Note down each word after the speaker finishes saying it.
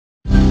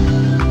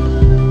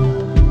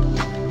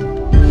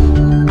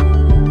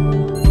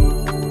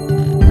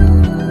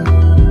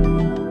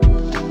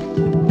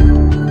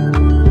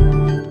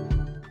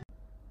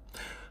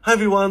Hi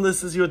everyone,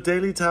 this is your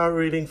daily tarot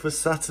reading for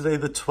Saturday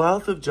the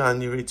 12th of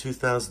January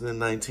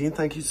 2019.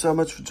 Thank you so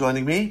much for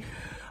joining me.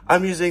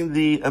 I'm using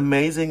the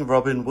amazing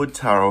Robin Wood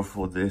Tarot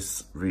for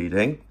this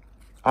reading.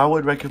 I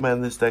would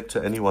recommend this deck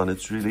to anyone.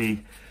 It's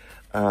really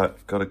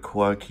got a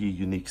quirky,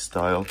 unique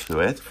style to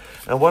it.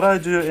 And what I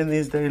do in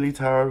these daily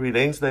tarot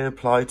readings, they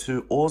apply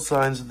to all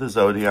signs of the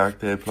zodiac.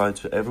 They apply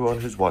to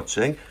everyone who's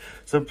watching.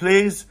 So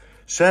please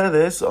share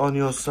this on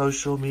your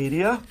social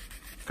media,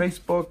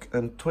 Facebook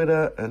and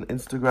Twitter and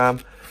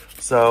Instagram,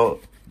 so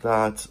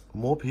that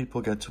more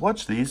people get to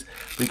watch these.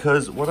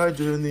 Because what I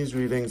do in these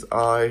readings,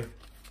 I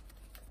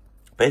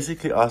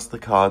basically ask the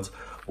cards,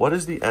 what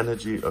is the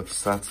energy of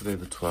Saturday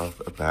the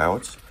 12th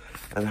about?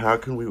 And how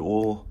can we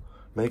all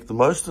make the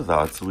most of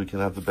that so we can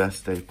have the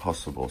best day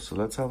possible? So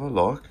let's have a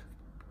look.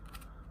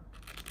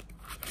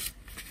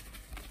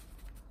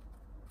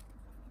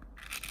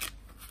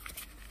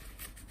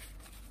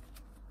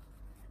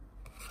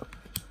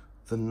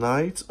 The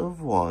Knight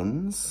of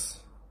Wands.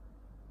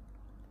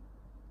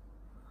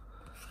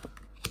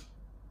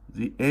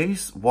 The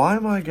Ace. Why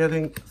am I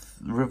getting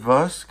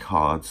reverse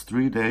cards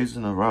 3 days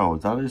in a row?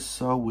 That is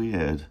so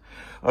weird.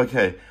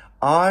 Okay,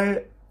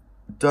 I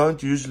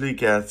don't usually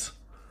get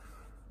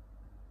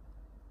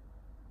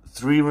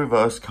 3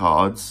 reverse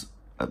cards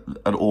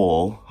at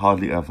all,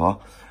 hardly ever.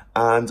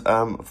 And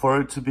for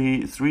it to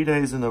be 3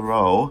 days in a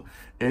row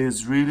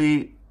is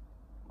really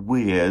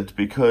weird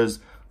because,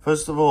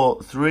 first of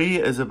all, 3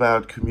 is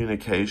about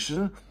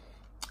communication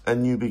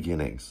and new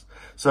beginnings.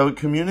 So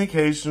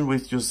communication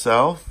with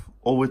yourself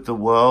or with the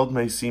world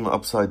may seem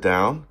upside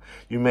down.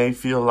 You may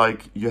feel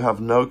like you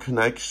have no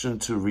connection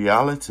to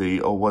reality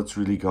or what's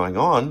really going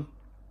on,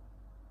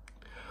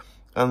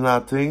 and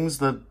that things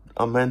that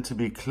are meant to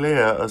be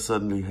clear are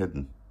suddenly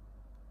hidden.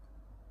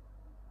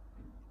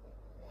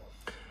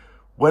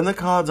 When the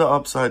cards are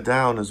upside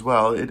down as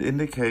well, it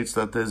indicates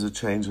that there's a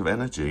change of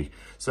energy.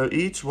 So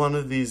each one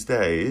of these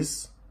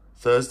days,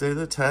 Thursday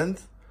the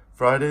 10th,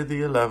 Friday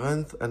the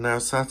 11th, and now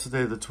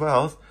Saturday the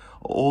 12th,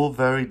 are all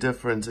very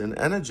different in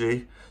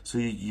energy. So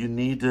you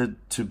needed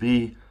to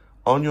be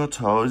on your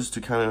toes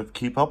to kind of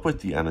keep up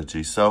with the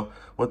energy. So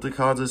what the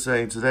cards are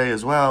saying today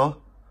as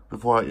well,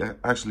 before I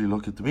actually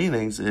look at the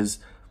meanings, is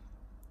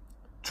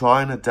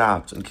try and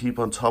adapt and keep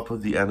on top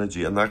of the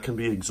energy. And that can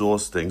be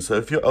exhausting. So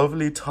if you're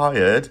overly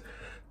tired,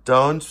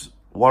 don't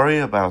worry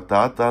about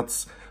that.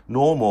 That's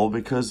normal,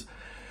 because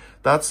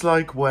that's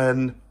like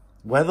when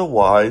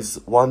weather-wise,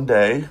 one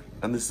day,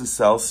 and this is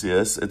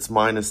Celsius, it's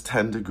minus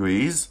 10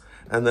 degrees.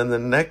 And then the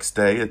next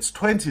day it's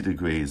 20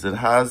 degrees. It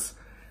has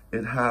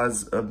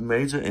a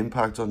major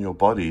impact on your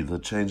body. The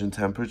change in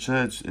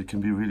temperature, it can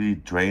be really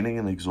draining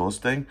and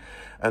exhausting.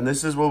 And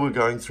this is what we're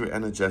going through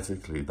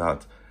energetically,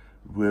 that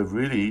we're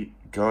really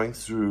going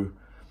through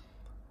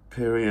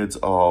periods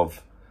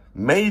of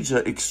major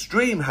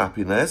extreme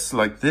happiness,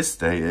 like this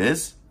day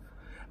is,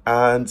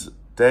 and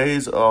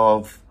days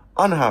of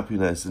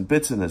unhappiness and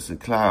bitterness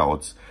and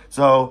clouds.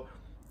 So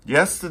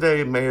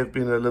yesterday may have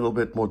been a little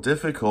bit more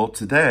difficult.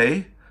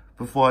 Today,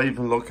 before I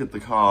even look at the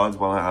cards,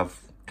 well, I have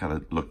kind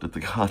of looked at the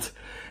cards,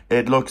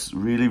 it looks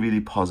really, really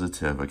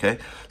positive, okay?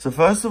 So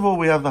first of all,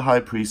 we have the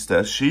High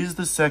Priestess. She's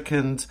the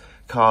second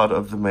card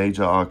of the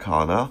Major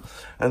Arcana.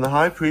 And the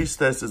High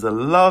Priestess is a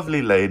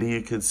lovely lady.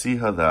 You can see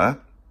her there.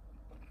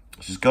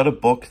 She's got a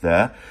book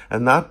there.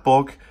 And that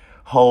book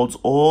holds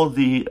all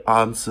the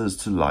answers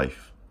to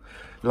life.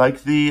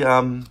 Like the,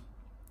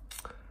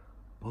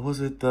 what was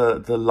it?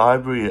 The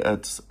library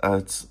at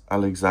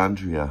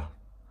Alexandria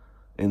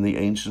in the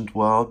ancient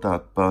world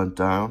that burnt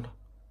down,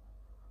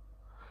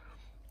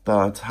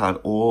 that had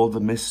all the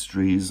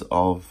mysteries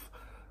of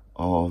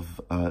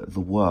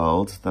the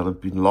world that have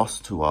been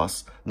lost to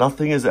us.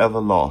 Nothing is ever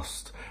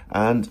lost.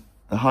 And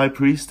the High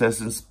Priestess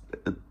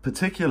in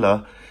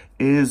particular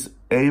is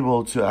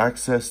able to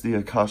access the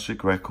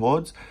Akashic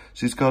records.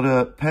 She's got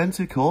a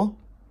pentacle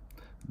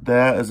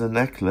there as a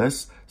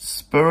necklace,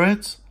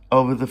 spirit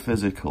over the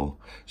physical.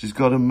 She's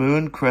got a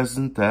moon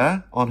crescent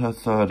there on her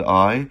third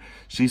eye.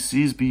 She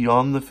sees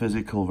beyond the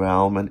physical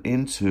realm and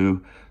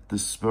into the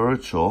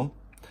spiritual.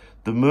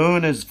 The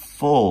moon is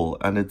full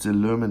and it's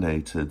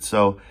illuminated.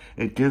 So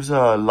it gives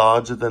her a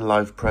larger than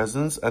life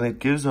presence, and it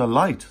gives her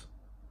light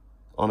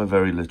on a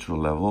very literal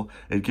level.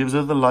 It gives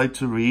her the light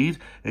to read.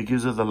 It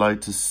gives her the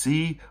light to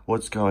see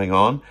what's going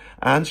on.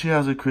 And she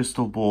has a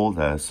crystal ball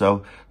there.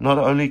 So not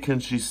only can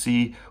she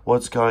see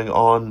what's going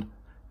on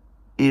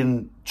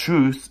in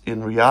truth,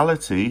 in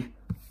reality.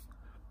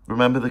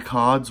 Remember, the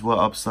cards were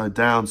upside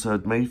down, so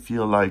it may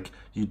feel like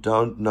you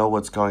don't know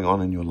what's going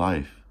on in your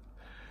life.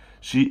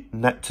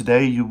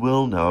 Today you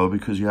will know,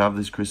 because you have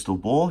this crystal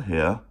ball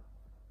here.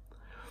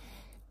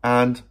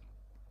 And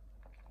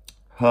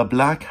her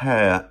black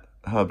hair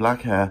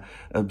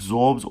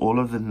absorbs all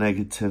of the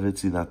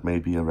negativity that may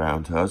be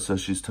around her, so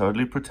she's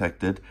totally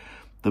protected.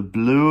 The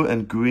blue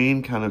and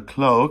green kind of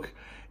cloak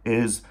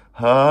is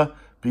her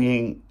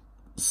being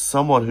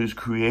someone who's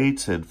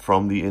created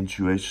from the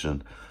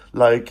intuition.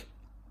 Like,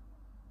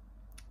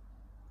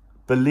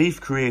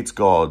 belief creates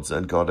gods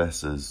and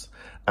goddesses.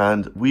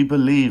 And we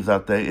believe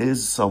that there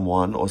is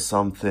someone or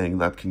something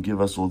that can give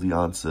us all the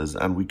answers.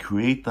 And we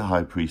create the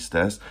High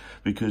Priestess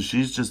because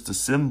she's just a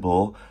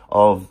symbol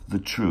of the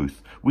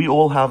truth. We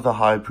all have the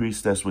High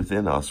Priestess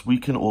within us. We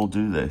can all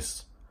do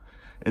this.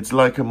 It's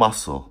like a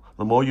muscle.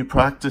 The more you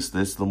practice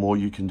this, the more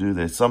you can do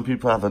this. Some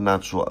people have a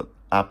natural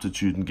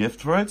aptitude and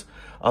gift for it.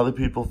 Other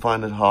people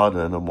find it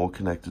harder and are more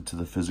connected to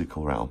the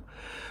physical realm.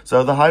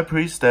 So the High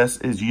Priestess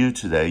is you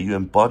today. You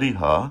embody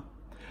her.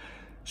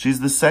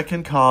 She's the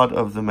second card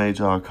of the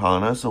Major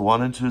Arcana. So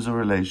 1 and 2 is a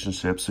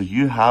relationship. So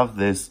you have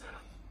this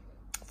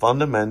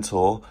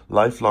fundamental,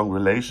 lifelong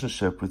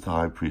relationship with the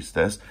High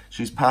Priestess.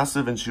 She's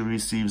passive and she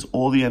receives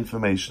all the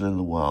information in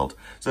the world.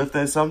 So if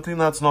there's something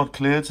that's not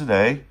clear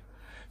today,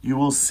 you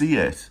will see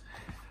it.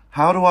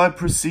 How do I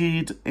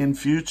proceed in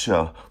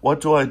future? What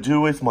do I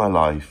do with my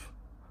life?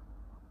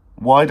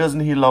 Why doesn't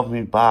he love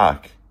me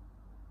back?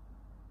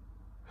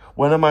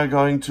 When am I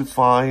going to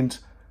find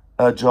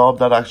a job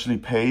that actually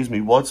pays me?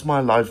 What's my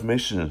life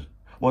mission?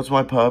 What's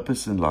my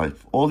purpose in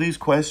life? All these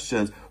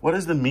questions. What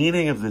is the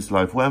meaning of this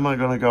life? Where am I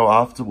going to go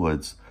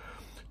afterwards?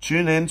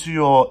 Tune into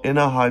your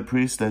inner High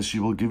Priestess. She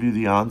will give you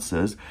the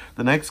answers.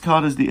 The next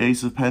card is the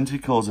Ace of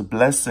Pentacles, a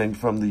blessing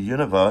from the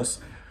universe.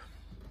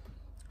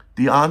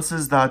 The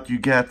answers that you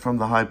get from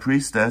the High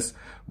Priestess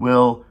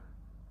will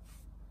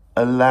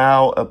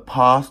allow a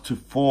path to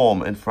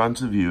form in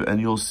front of you,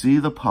 and you'll see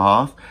the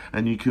path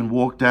and you can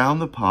walk down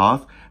the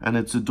path, and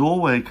it's a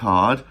doorway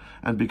card.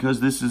 And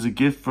because this is a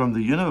gift from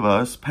the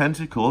universe,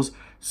 Pentacles,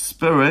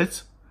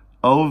 spirit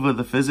over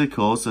the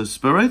physical. So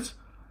spirit,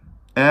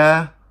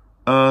 air,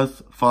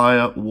 earth,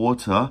 fire,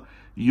 water.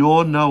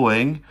 You're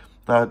knowing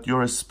that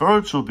you're a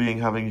spiritual being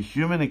having a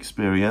human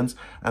experience,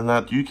 and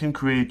that you can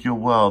create your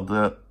world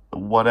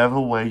whatever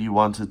way you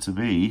want it to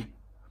be,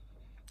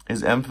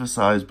 is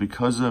emphasized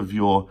because of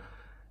your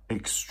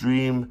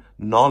extreme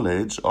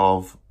knowledge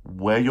of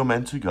where you're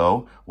meant to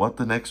go, what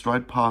the next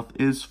right path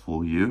is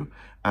for you,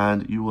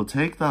 and you will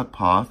take that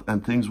path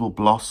and things will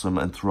blossom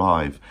and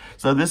thrive.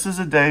 So this is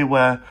a day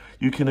where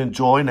you can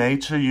enjoy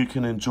nature, you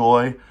can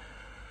enjoy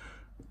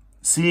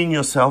seeing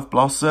yourself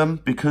blossom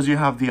because you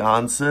have the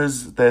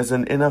answers. There's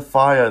an inner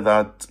fire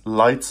that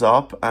lights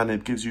up, and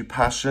it gives you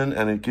passion,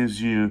 and it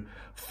gives you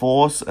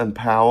force and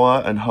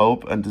power and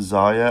hope and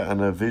desire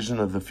and a vision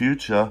of the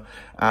future,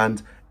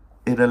 and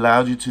it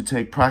allows you to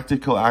take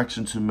practical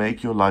action to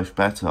make your life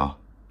better.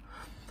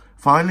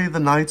 Finally, the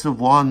Knight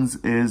of Wands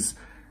is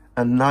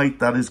a knight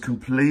that is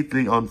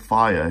completely on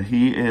fire.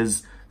 He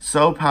is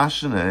so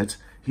passionate.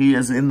 He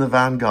is in the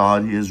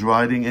vanguard. He is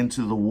riding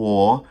into the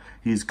war.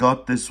 He's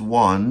got this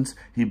wand.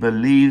 He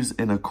believes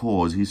in a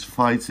cause. He's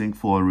fighting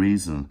for a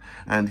reason,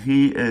 and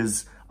he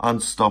is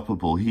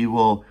unstoppable. He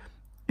will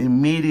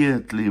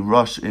immediately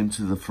rush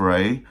into the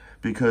fray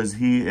because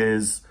he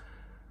is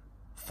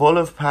full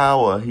of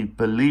power. He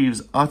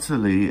believes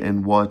utterly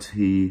in what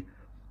he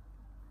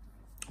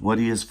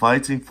is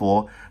fighting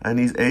for, and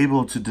he's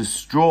able to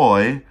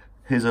destroy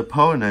his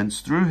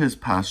opponents through his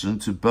passion,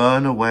 to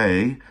burn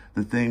away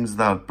the things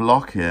that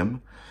block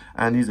him,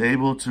 and he's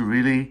able to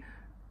really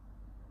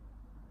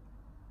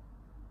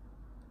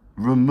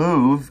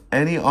remove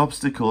any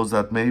obstacles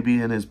that may be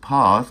in his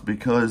path,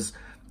 because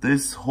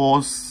this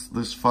horse,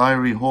 this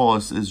fiery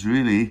horse, is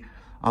really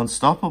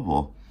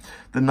unstoppable.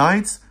 The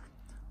knight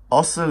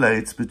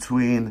oscillates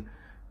between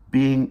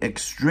being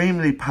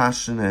extremely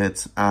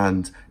passionate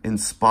and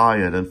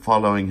inspired and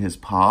following his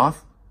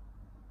path,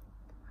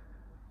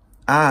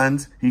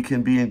 and he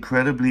can be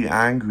incredibly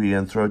angry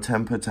and throw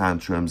temper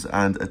tantrums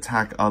and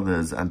attack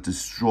others and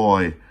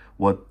destroy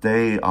what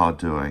they are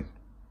doing.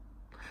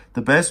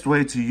 The best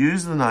way to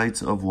use the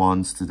Knight of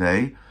Wands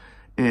today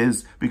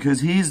is, because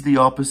he's the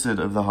opposite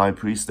of the High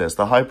Priestess.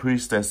 The High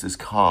Priestess is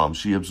calm.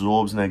 She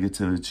absorbs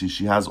negativity.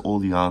 She has all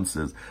the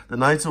answers. The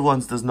Knight of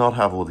Wands does not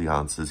have all the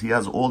answers. He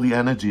has all the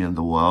energy in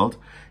the world.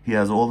 He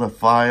has all the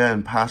fire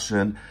and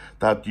passion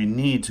that you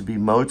need to be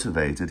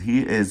motivated.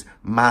 He is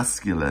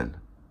masculine.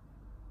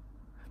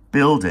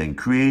 Building,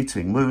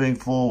 creating, moving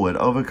forward,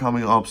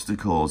 overcoming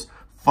obstacles,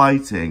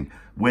 fighting,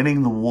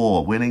 winning the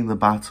war, winning the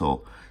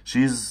battle.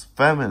 She's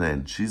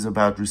feminine. She's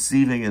about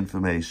receiving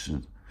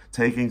information,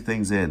 taking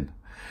things in.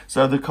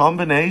 So the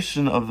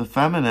combination of the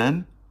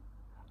feminine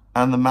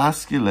and the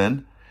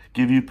masculine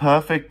give you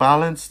perfect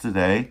balance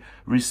today.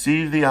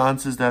 Receive the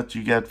answers that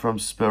you get from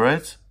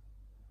Spirit.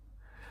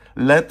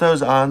 Let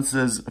those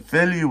answers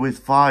fill you with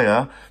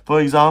fire.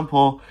 For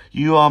example,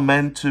 you are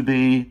meant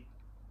to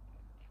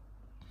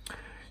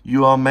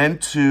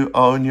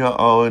own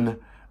your own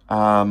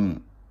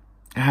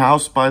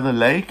house by the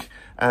lake,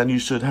 and you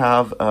should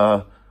have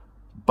a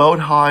boat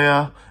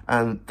hire,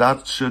 and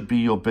that should be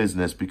your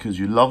business because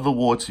you love the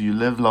water. You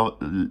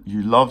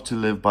love to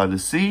live by the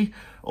sea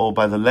or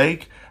by the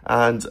lake,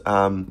 and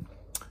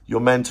you're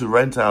meant to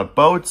rent out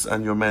boats,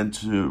 and you're meant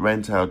to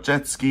rent out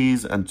jet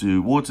skis and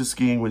do water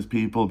skiing with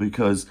people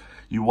because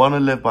you want to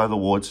live by the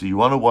water. You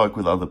want to work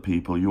with other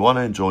people. You want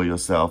to enjoy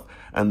yourself,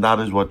 and that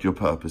is what your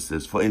purpose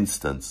is, for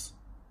instance.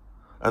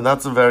 And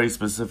that's a very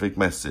specific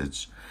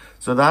message.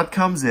 So that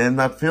comes in,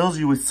 that fills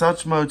you with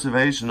such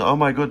motivation. Oh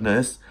my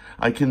goodness,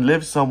 I can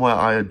live somewhere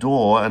I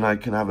adore, and I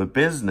can have a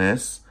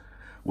business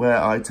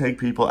where I take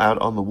people out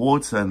on the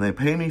water and they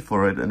pay me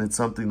for it, and it's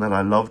something that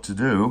I love to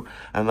do.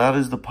 And that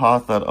is the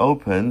path that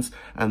opens,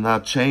 and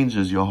that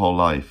changes your whole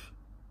life.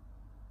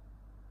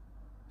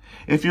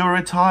 If you're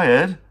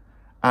retired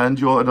and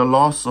you're at a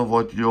loss of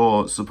what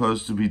you're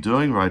supposed to be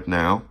doing right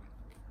now,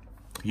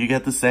 you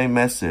get the same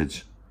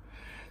message.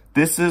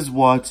 This is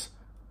where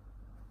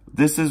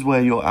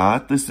you're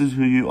at. This is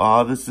who you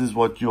are. This is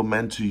what you're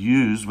meant to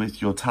use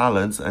with your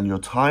talents and your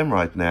time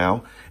right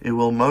now. It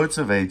will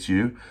motivate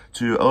you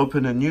to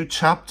open a new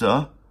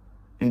chapter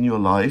in your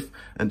life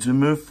and to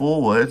move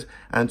forward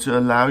and to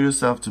allow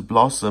yourself to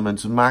blossom and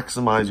to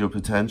maximize your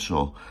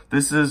potential.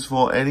 This is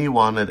for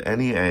anyone at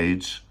any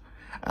age,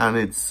 and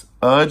it's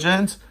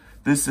urgent.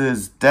 This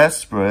is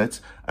desperate,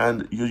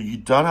 and you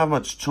don't have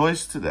much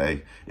choice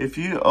today. If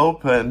you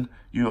open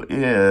your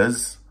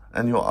ears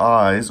and your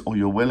eyes, or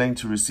you're willing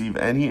to receive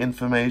any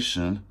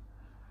information,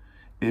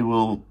 it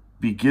will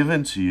be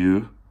given to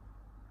you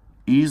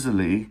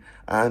easily,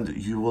 and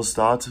you will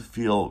start to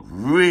feel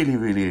really,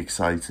 really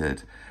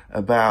excited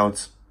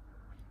about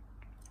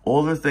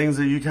all the things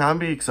that you can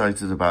be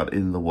excited about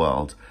in the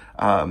world.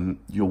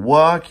 Your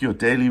work, your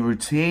daily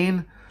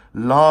routine,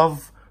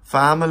 love,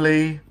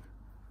 family,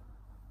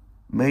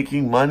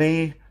 making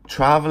money,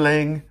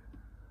 traveling,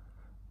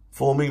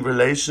 forming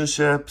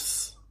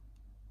relationships,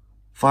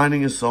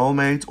 finding a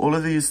soulmate. All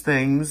of these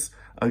things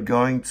are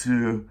going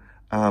to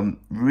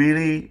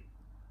really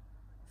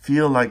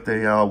feel like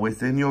they are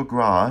within your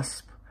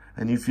grasp,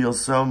 and you feel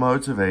so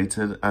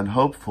motivated and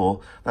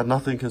hopeful that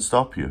nothing can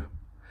stop you.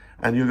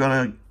 And you're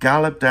going to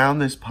gallop down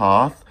this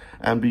path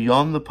and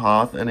beyond the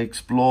path and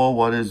explore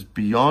what is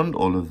beyond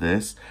all of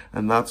this,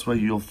 and that's where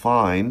you'll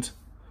find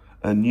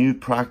a new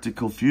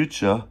practical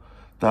future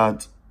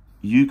that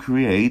you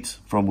create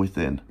from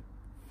within.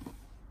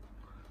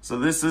 So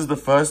this is the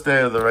first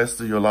day of the rest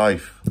of your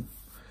life.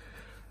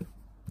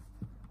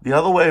 The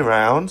other way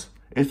around,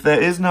 if there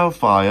is no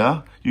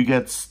fire, you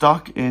get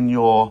stuck in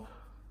your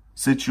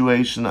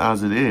situation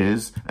as it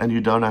is, and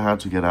you don't know how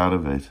to get out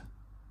of it.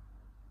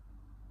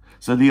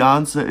 So the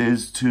answer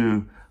is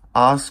to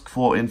ask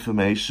for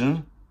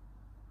information,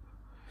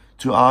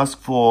 to ask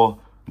for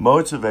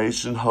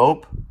motivation,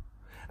 hope,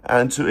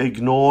 and to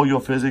ignore your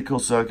physical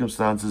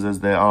circumstances as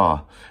they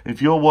are.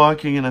 If you're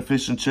working in a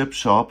fish and chip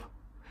shop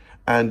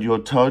and you're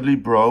totally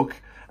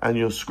broke and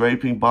you're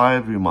scraping by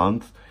every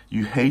month,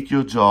 you hate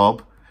your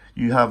job,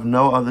 you have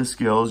no other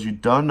skills, you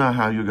don't know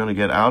how you're going to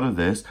get out of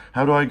this.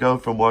 How do I go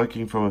from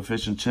working from a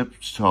fish and chip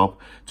shop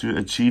to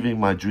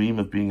achieving my dream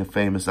of being a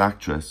famous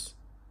actress?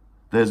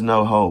 There's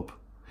no hope.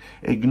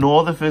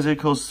 Ignore the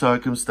physical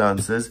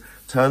circumstances,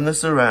 turn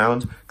this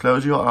around,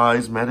 close your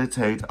eyes,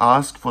 meditate,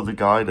 ask for the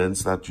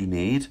guidance that you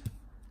need.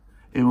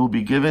 It will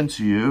be given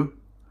to you.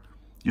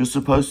 You're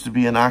supposed to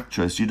be an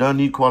actress. You don't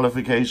need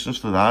qualifications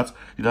for that.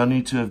 You don't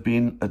need to have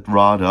been at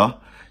RADA.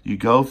 You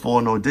go for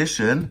an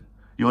audition.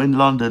 You're in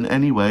London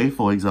anyway,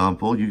 for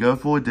example. You go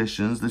for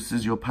auditions. This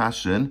is your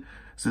passion.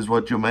 This is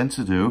what you're meant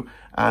to do.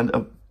 And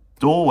a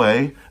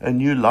doorway, a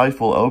new life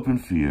will open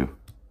for you.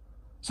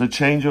 So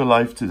change your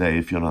life today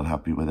if you're not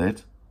happy with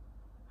it.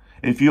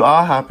 If you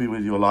are happy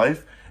with your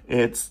life,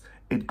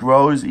 it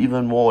grows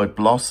even more, it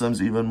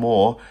blossoms even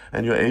more,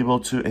 and you're able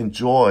to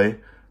enjoy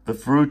the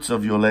fruits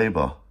of your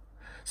labor.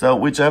 So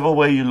whichever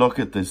way you look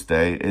at this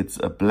day, it's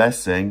a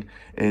blessing.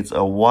 It's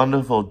a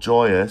wonderful,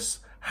 joyous,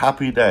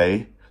 happy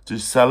day to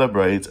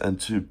celebrate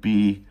and to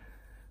be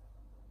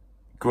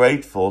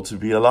grateful to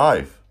be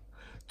alive.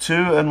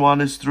 2 and 1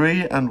 is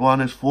 3 and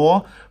 1 is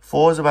 4.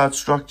 4 is about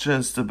structure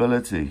and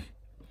stability.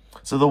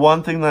 So the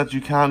one thing that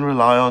you can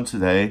rely on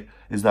today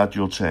is that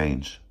you'll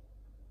change.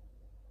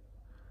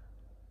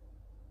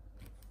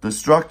 The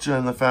structure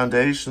and the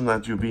foundation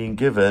that you're being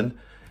given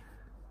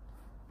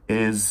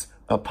is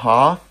a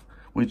path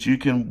which you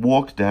can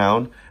walk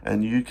down,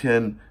 and you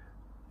can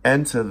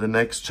enter the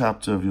next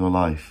chapter of your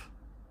life.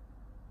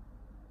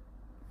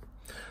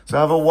 So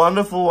have a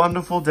wonderful,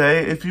 wonderful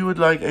day. If you would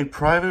like a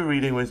private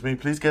reading with me,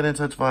 please get in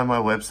touch via my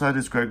website.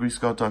 It's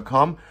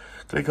gregoryscott.com.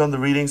 Click on the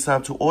readings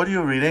tab to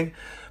audio reading.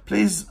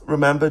 Please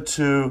remember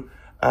to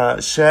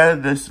share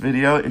this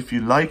video if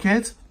you like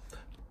it,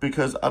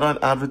 because I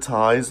don't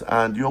advertise,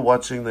 and you're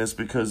watching this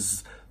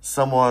because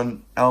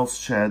someone else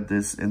shared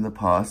this in the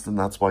past, and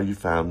that's why you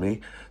found me.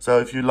 So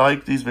if you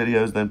like these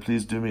videos, then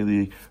please do me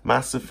the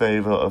massive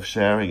favor of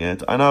sharing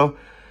it. I know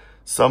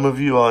some of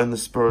you are in the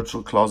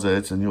spiritual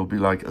closet and you'll be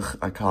like, ugh,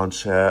 I can't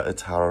share a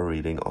tarot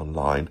reading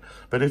online.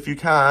 But if you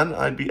can,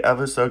 I'd be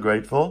ever so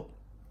grateful.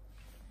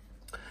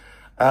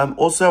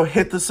 Also,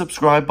 hit the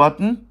subscribe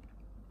button.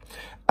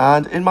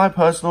 And in my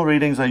personal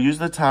readings, I use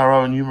the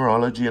tarot,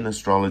 numerology, and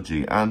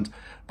astrology. And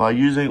by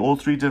using all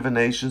 3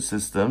 divination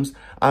systems,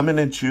 I'm an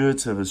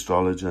intuitive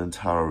astrologer and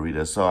tarot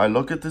reader. So I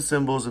look at the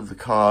symbols of the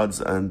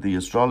cards and the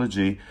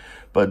astrology,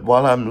 but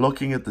while I'm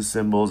looking at the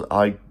symbols,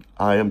 I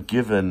am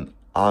given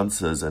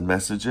answers and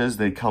messages.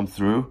 They come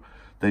through.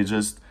 They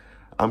just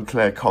I'm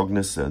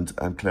claircognizant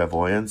and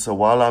clairvoyant. So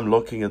while I'm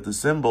looking at the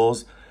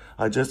symbols,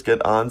 I just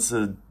get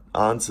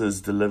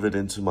answers delivered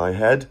into my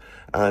head,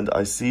 and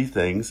I see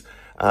things,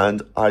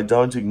 and I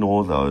don't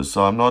ignore those.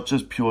 So I'm not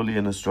just purely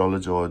an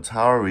astrologer or a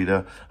tarot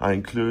reader. I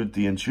include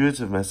the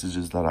intuitive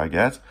messages that I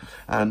get,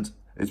 and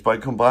it's by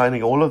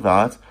combining all of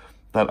that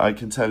I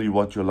can tell you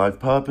what your life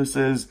purpose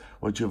is,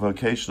 what your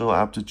vocational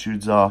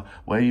aptitudes are,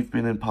 where you've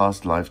been in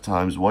past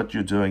lifetimes, what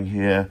you're doing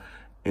here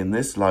in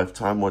this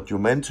lifetime, what you're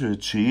meant to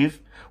achieve,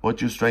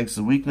 what your strengths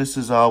and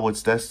weaknesses are,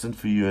 what's destined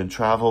for you in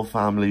travel,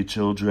 family,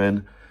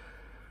 children,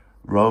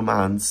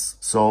 romance,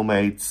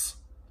 soulmates,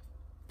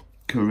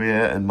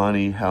 career and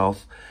money,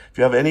 health. If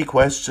you have any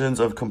questions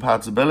of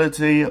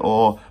compatibility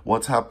or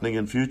what's happening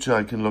in future,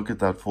 I can look at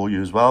that for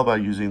you as well by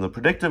using the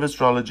predictive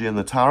astrology and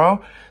the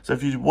tarot. So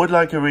if you would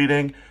like a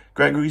reading,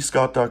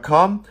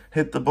 GregoryScott.com,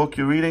 hit the book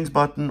your readings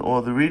button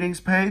or the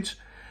readings page.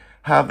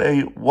 Have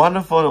a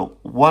wonderful,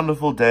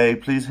 wonderful day.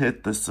 Please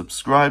hit the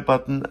subscribe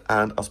button,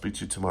 and I'll speak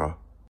to you tomorrow.